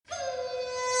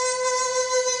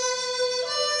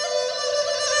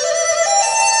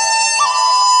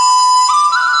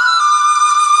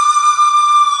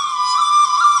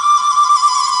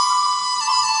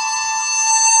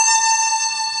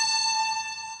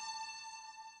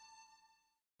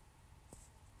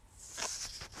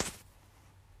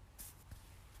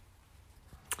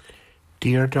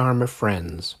Dear Dharma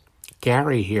friends,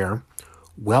 Gary here.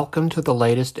 Welcome to the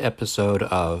latest episode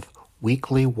of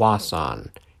Weekly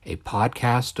Wasan, a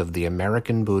podcast of the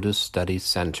American Buddhist Studies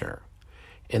Center.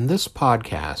 In this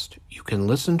podcast, you can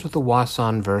listen to the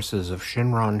Wasan verses of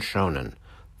Shinran Shonin,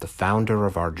 the founder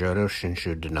of our Jodo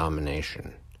Shinshu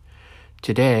denomination.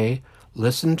 Today,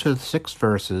 listen to 6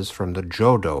 verses from the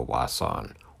Jodo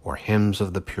Wasan, or Hymns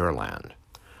of the Pure Land.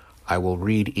 I will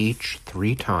read each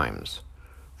 3 times.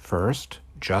 First,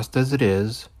 just as it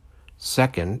is.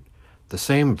 Second, the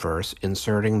same verse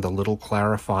inserting the little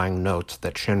clarifying notes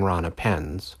that Shinran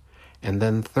appends. And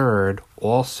then third,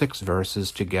 all 6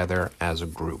 verses together as a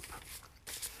group.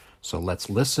 So let's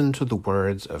listen to the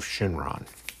words of Shinran.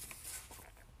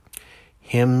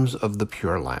 Hymns of the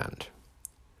Pure Land.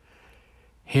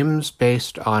 Hymns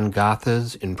based on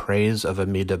gathas in praise of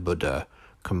Amida Buddha,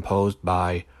 composed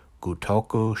by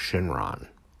Gutoku Shinran.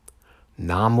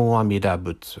 Namu Amida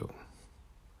Butsu.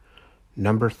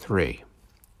 Number 3.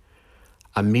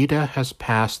 Amida has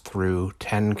passed through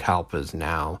 10 kalpas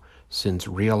now since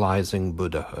realizing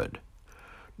Buddhahood.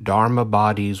 Dharma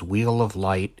body's wheel of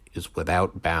light is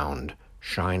without bound,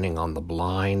 shining on the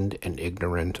blind and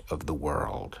ignorant of the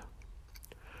world.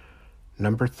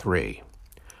 Number 3.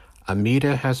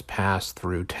 Amida has passed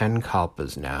through 10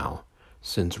 kalpas now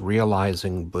since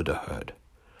realizing Buddhahood.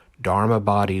 Dharma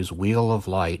body's wheel of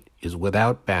light is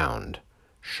without bound,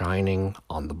 shining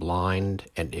on the blind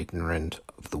and ignorant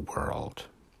of the world.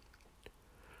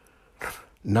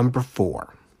 Number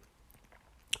 4.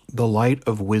 The light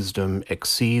of wisdom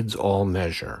exceeds all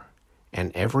measure,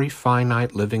 and every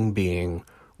finite living being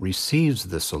receives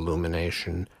this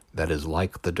illumination that is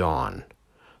like the dawn.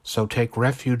 So take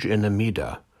refuge in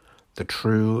Amida, the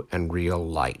true and real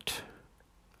light.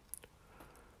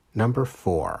 Number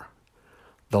 4.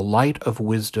 The light of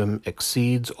wisdom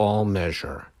exceeds all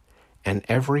measure, and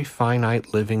every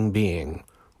finite living being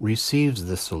receives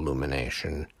this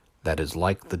illumination that is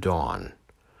like the dawn.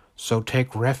 So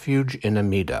take refuge in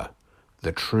Amida,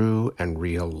 the true and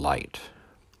real light.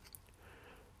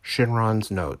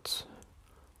 Shinran's notes.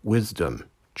 Wisdom,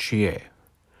 Chie.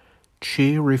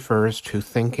 Chi refers to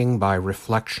thinking by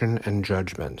reflection and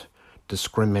judgment,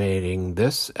 discriminating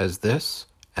this as this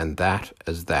and that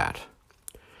as that.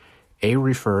 A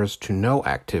refers to no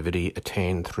activity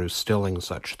attained through stilling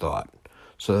such thought,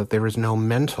 so that there is no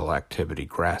mental activity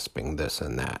grasping this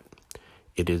and that.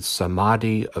 It is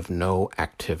samadhi of no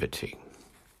activity.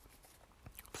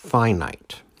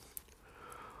 Finite.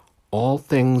 All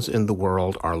things in the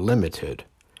world are limited,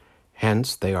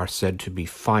 hence they are said to be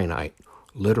finite,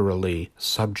 literally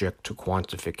subject to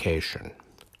quantification.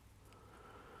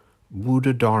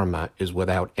 Buddha Dharma is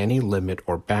without any limit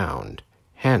or bound,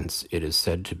 hence it is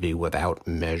said to be without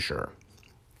measure.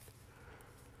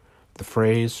 The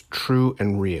phrase true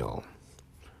and real.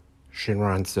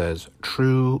 Shinran says,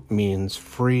 true means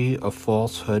free of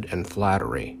falsehood and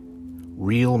flattery.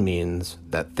 Real means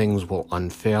that things will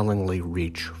unfailingly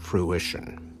reach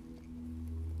fruition.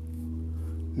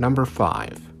 Number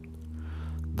 5.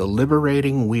 The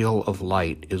liberating wheel of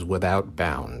light is without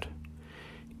bound.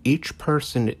 Each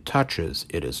person it touches,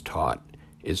 it is taught,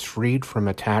 is freed from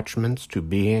attachments to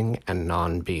being and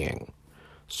non-being.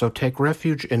 So take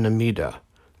refuge in Amida,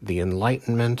 the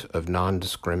enlightenment of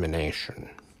non-discrimination.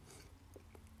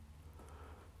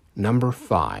 Number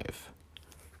 5.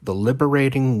 The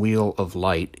liberating wheel of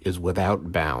light is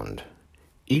without bound.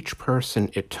 Each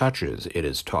person it touches, it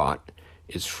is taught,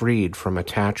 is freed from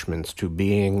attachments to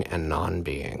being and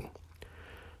non-being.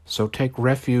 So take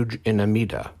refuge in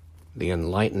Amida, the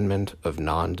enlightenment of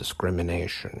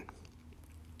non-discrimination.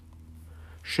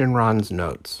 Shinran's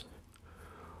notes.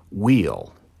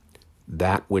 Wheel,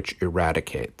 that which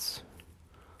eradicates.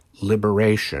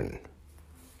 Liberation,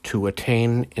 to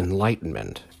attain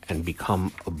enlightenment and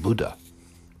become a Buddha.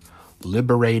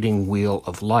 Liberating wheel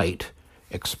of light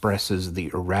expresses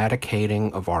the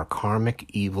eradicating of our karmic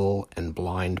evil and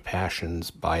blind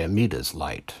passions by Amida's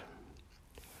light.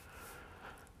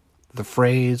 The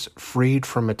phrase freed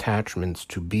from attachments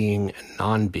to being and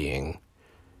non-being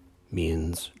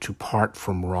means to part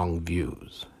from wrong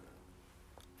views.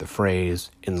 The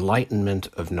phrase enlightenment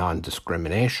of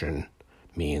non-discrimination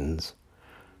means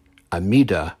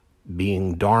Amida,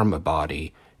 being Dharma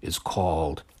body, is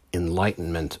called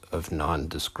enlightenment of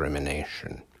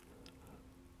non-discrimination.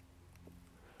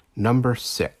 Number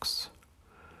 6.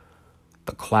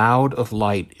 The cloud of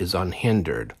light is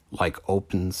unhindered, like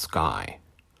open sky.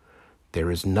 There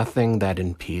is nothing that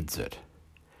impedes it.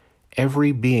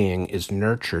 Every being is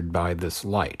nurtured by this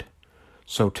light,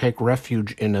 so take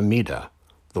refuge in Amida,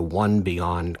 the one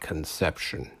beyond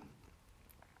conception.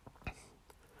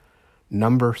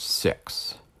 Number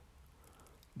 6.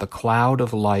 The cloud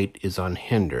of light is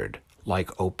unhindered,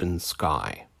 like open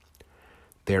sky.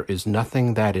 There is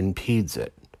nothing that impedes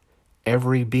it.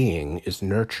 Every being is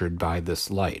nurtured by this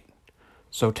light.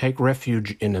 So take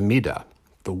refuge in Amida,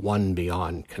 the one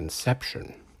beyond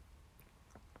conception.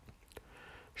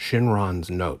 Shinran's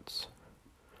notes.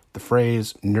 The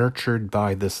phrase, nurtured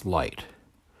by this light.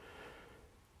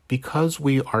 Because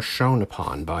we are shone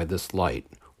upon by this light,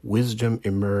 wisdom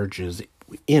emerges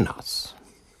in us.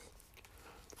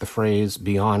 The phrase,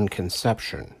 beyond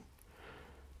conception.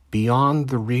 Beyond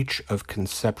the reach of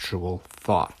conceptual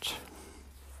thought.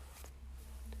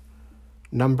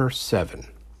 Number 7.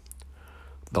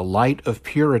 The light of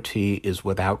purity is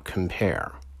without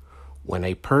compare. When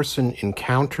a person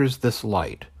encounters this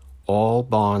light, all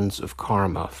bonds of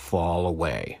karma fall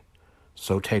away.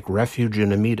 So take refuge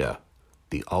in Amida,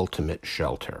 the ultimate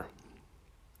shelter.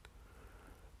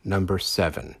 Number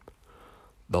 7.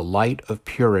 The light of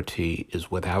purity is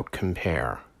without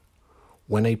compare.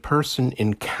 When a person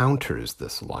encounters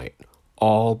this light,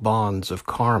 all bonds of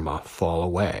karma fall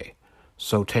away.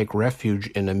 So take refuge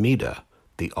in Amida,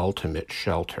 the ultimate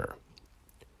shelter.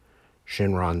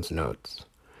 Shinran's notes.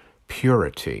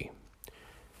 Purity.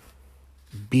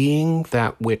 Being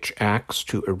that which acts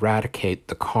to eradicate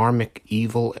the karmic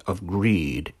evil of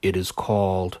greed, it is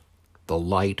called the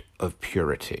light of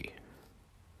purity.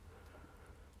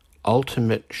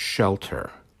 Ultimate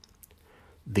shelter.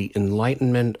 The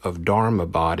enlightenment of Dharma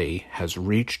body has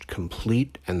reached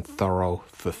complete and thorough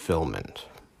fulfillment.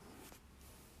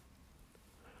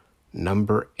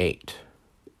 Number 8.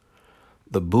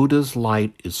 The Buddha's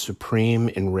light is supreme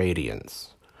in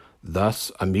radiance.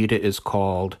 Thus, Amida is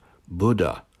called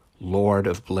Buddha, Lord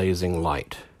of blazing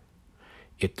light.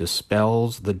 It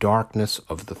dispels the darkness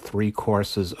of the 3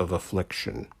 courses of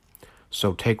affliction.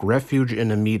 So take refuge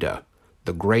in Amida,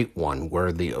 the great one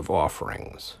worthy of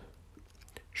offerings.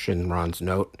 Shinran's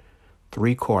note,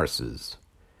 3 courses: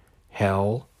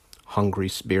 hell, hungry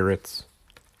spirits,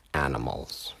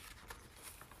 animals.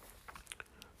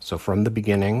 So from the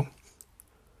beginning,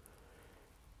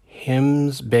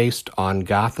 hymns based on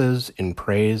gathas in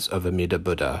praise of Amida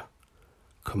Buddha,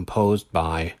 composed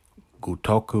by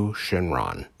Gutoku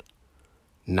Shinran.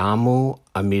 Namu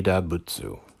Amida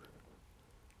Butsu.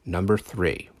 Number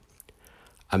 3.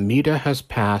 Amida has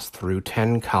passed through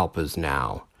 10 kalpas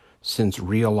now, since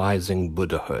realizing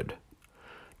Buddhahood.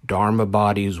 Dharma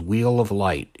body's wheel of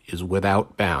light is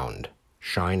without bound,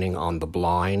 shining on the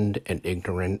blind and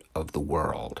ignorant of the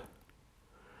world.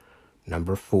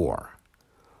 Number 4.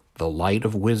 The light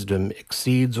of wisdom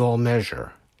exceeds all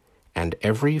measure, and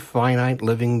every finite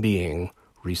living being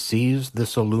receives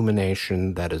this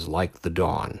illumination that is like the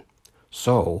dawn.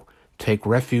 So, take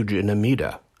refuge in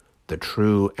Amida, the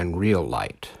true and real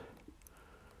light.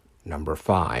 Number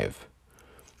 5.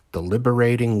 The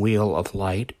liberating wheel of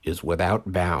light is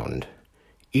without bound.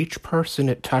 Each person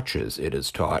it touches, it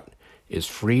is taught, is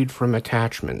freed from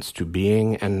attachments to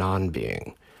being and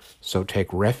non-being. So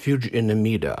take refuge in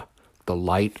Amida, the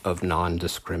light of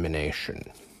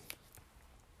non-discrimination.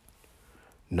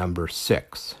 Number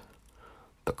 6.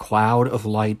 The cloud of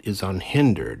light is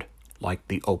unhindered, like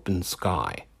the open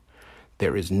sky.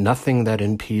 There is nothing that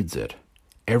impedes it.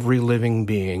 Every living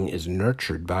being is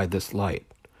nurtured by this light.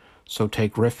 So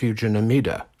take refuge in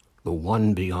Amida, the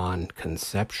one beyond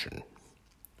conception.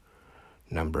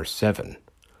 Number 7.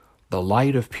 The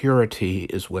light of purity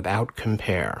is without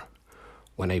compare.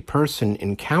 When a person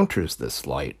encounters this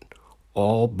light,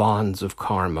 all bonds of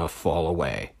karma fall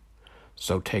away.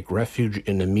 So take refuge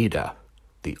in Amida,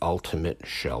 the ultimate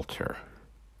shelter.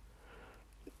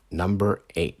 Number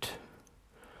 8.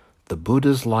 The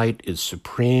Buddha's light is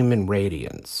supreme in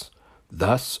radiance.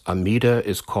 Thus, Amida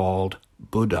is called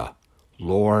Buddha,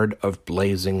 Lord of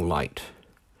blazing light.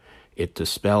 It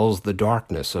dispels the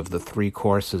darkness of the 3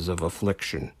 courses of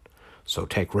affliction. So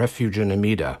take refuge in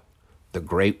Amida, the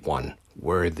great one,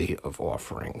 worthy of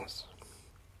offerings.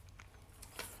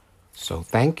 So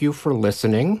thank you for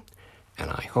listening,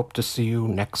 and I hope to see you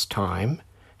next time,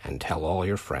 and tell all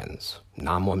your friends.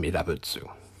 Namu Amida Butsu.